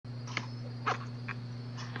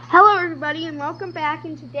everybody, and welcome back.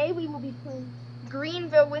 And today we will be playing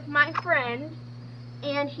Greenville with my friend.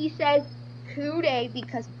 And he says today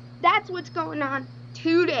because that's what's going on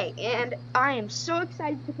today. And I am so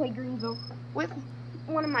excited to play Greenville with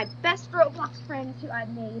one of my best Roblox friends who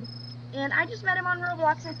I've made. And I just met him on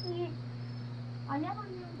Roblox, and I never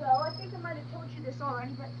knew though, I think I might have told you this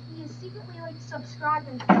already, but he is secretly like subscribed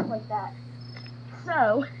and stuff like that.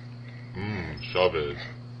 So shove it.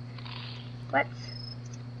 Let's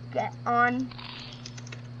get on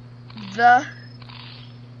the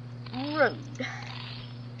road.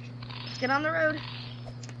 Let's get on the road.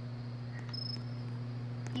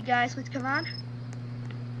 You guys, let's come on.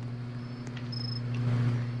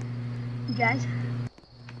 You guys.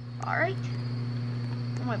 Alright.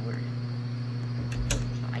 Oh my word.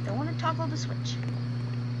 I don't want to toggle the switch.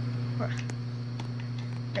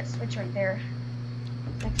 That switch right there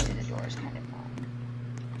next to the door is kind of on.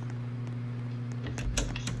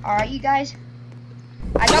 Alright, you guys.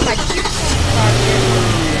 I got my cute car here.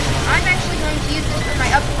 I'm actually going to use this for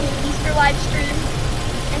my upcoming Easter live stream.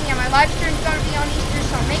 And yeah, my live stream is going to be on Easter,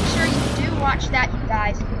 so make sure you do watch that, you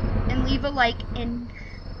guys. And leave a like, and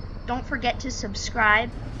don't forget to subscribe.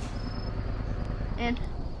 And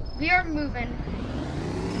we are moving.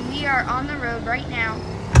 And we are on the road right now.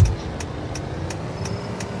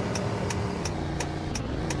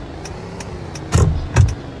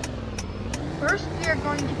 First, we are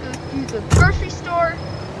going to go to the grocery store.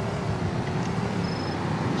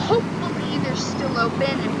 Hopefully, they're still open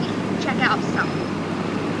and we can check out something.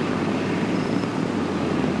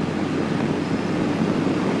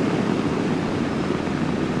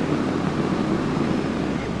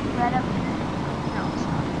 Right up there. No, it's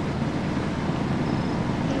not.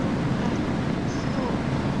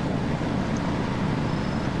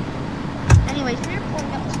 Anyways, we're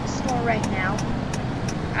pulling up to the store right now.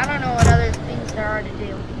 I don't know what other things there are to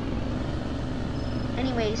do.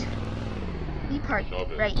 Anyways, we park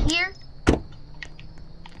right here.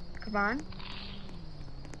 Come on.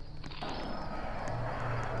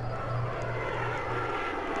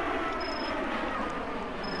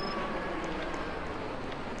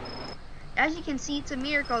 As you can see, it's a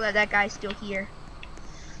miracle that that guy's still here.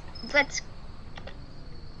 Let's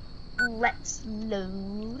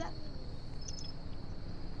load up.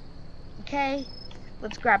 Okay.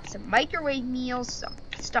 Let's grab some microwave meals, some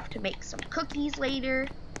stuff to make some cookies later.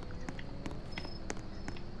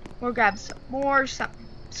 We'll grab some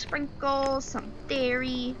sprinkles, some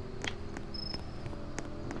dairy.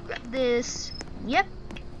 Grab this. Yep.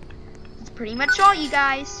 That's pretty much all, you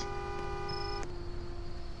guys.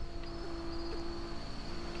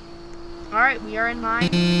 Alright, we are in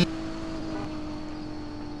line.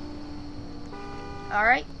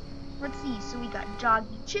 Alright, let's see. So we got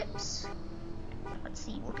Joggy chips. Let's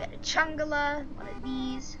see, we'll get a Chungala, one of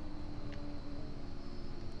these,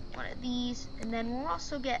 and then we'll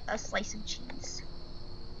also get a slice of cheese.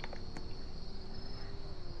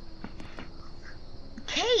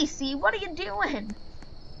 Casey, what are you doing?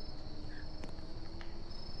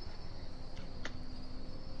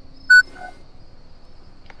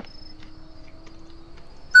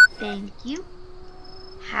 Thank you.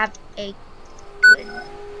 Have a good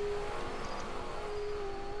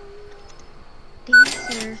day,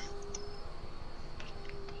 sir.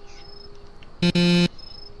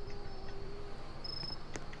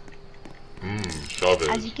 Shove it.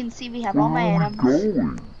 As you can see, we have all my items.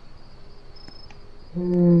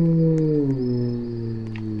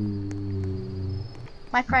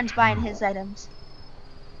 My friend's buying his items.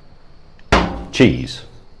 Cheese.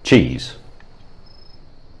 Cheese.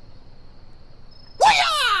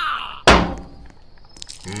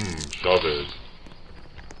 Shove it.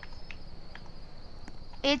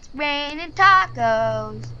 It's raining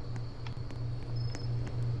tacos.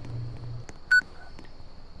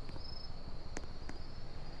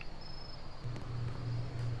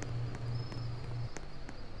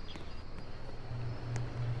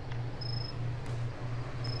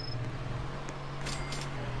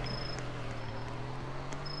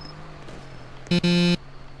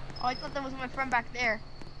 Oh, I thought that was my friend back there.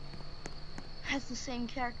 Has the same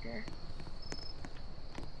character.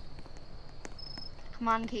 Come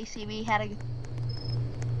on, Casey, we had to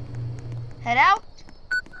head out.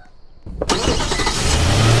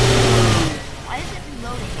 Why is it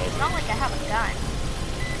reloading? It's not like I have a gun.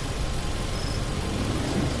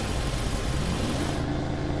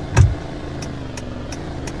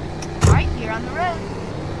 Alright, we're on the road.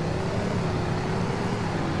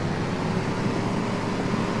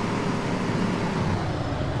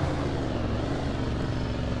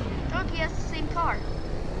 He has the same car.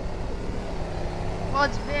 Well,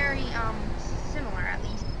 it's very, similar at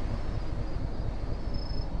least.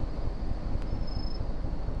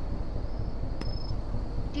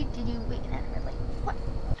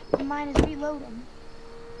 mine is reloading.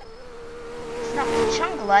 It's not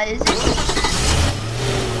Chungala, is it?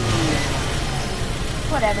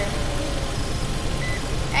 Whatever.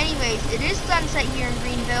 Anyways, it is sunset here in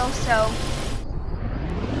Greenville, so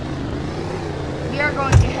we are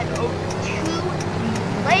going to head over to the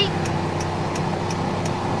lake.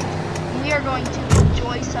 We are going to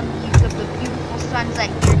enjoy some views of the beautiful sunset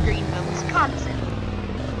here in Greenville, Wisconsin.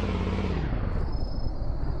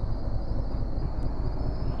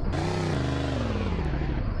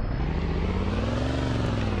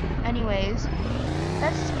 Anyways,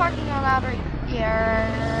 that's this parking lot right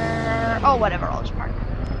here. Oh, whatever, I'll just park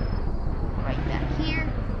right back here.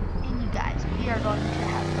 And you guys, we are going to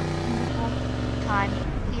have a beautiful time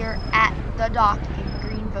here at the dock in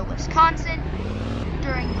Greenville, Wisconsin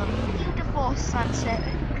during the beautiful sunset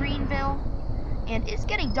at Greenville. And it's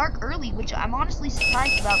getting dark early, which I'm honestly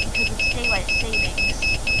surprised about because it's daylight savings.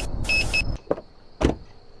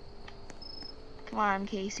 Come on,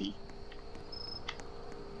 Casey.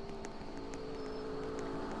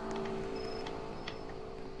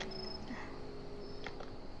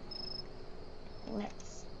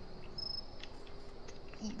 Let's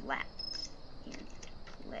relax and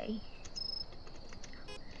play.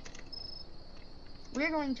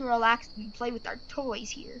 We're going to relax and play with our toys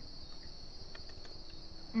here.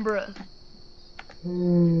 Bruh.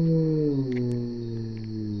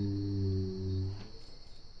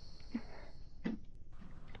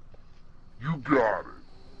 You got it.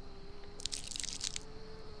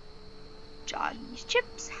 Joggies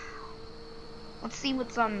chips. Let's see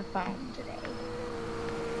what's on the phone today.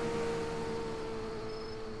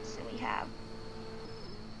 So we have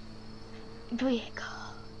big.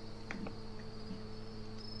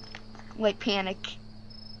 Wait, panic.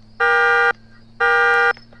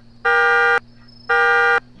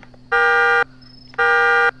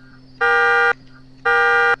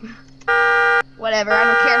 Whatever, I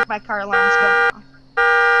don't care if my car alarm's going off.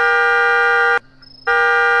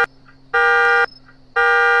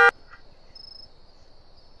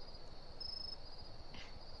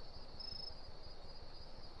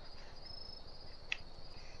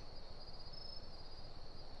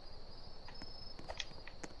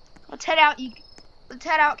 Let's head out, let's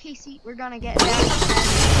head out, Casey. We're gonna get down.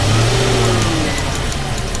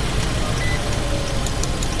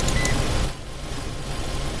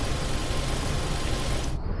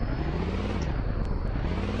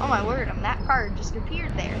 Oh my word, that car just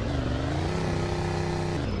appeared there.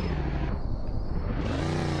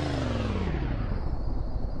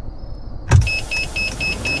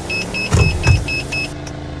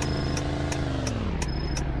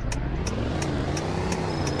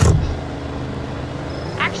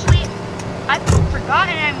 Actually, I've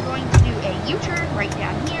forgotten I'm going to do a U-turn right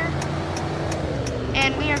down here.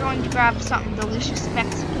 And we are going to grab some delicious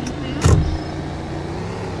Mexican food.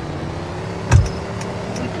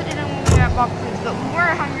 Box foods, but we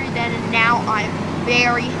were hungry then, and now I'm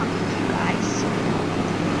very hungry, you guys. So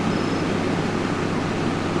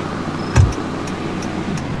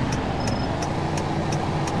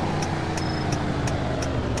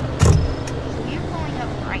we're pulling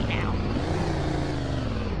up right now.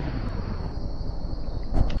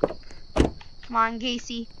 Come on,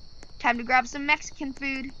 Casey. Time to grab some Mexican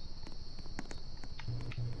food.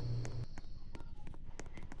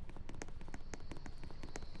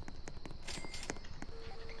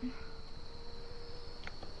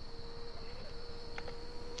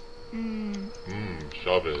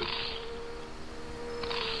 Chavez.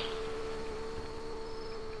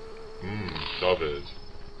 Chavez.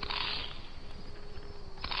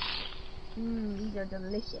 These are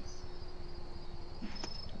delicious.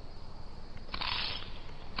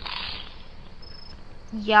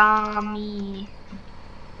 Yummy.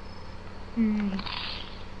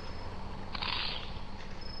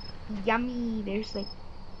 Yummy. There's like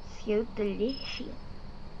so delicious.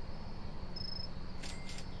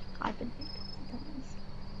 I've been here sometimes.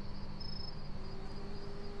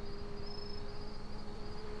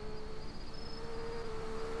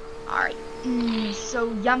 Alright.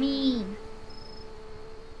 So yummy.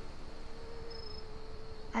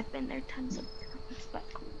 I've been there tons of times, but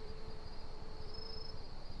cool.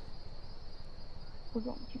 We're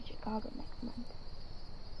going to Chicago next month.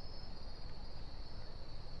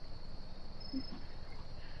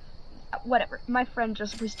 Whatever. My friend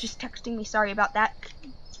was just texting me. Sorry about that.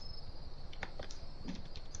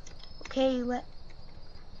 Okay, let's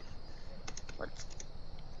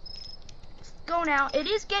go now. It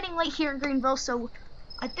is getting late here in Greenville, so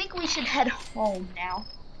I think we should head home now.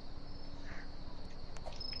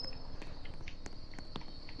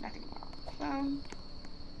 Nothing more on the phone.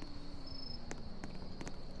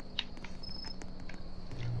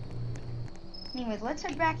 Anyways, let's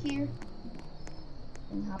head back here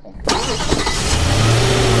and hop in.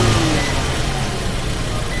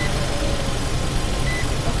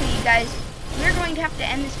 Okay, you guys, we're going to have to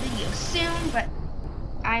end this video soon, but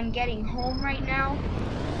I'm getting home right now.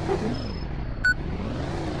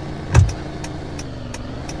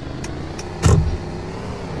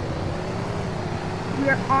 We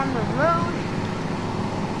are on the road.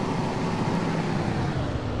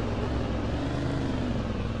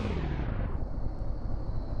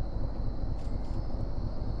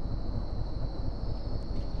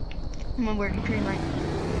 Come on, where's the green light?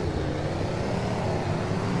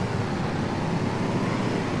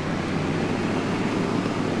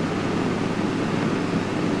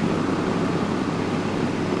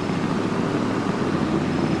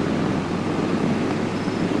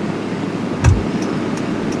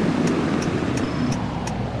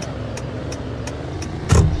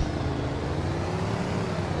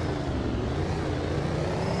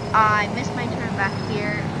 I missed my turn back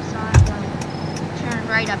here, so I'm going to turn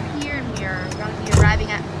right up here, and we are going to be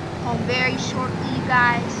arriving at home very shortly, you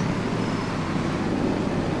guys.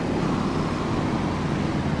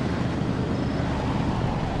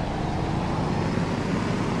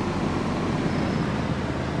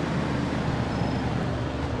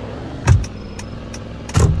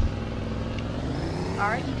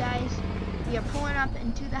 Alright, you guys, we are pulling up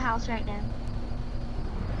into the house right now.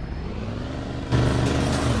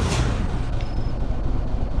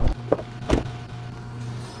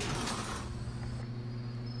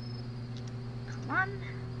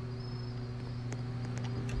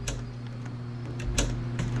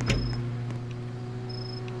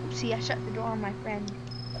 See, I shut the door on my friend.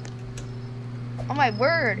 Oh my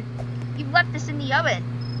word! You left this in the oven!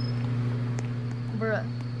 Bruh.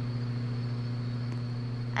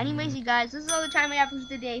 Anyways, you guys, this is all the time we have for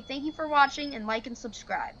today. Thank you for watching, and like and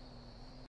subscribe.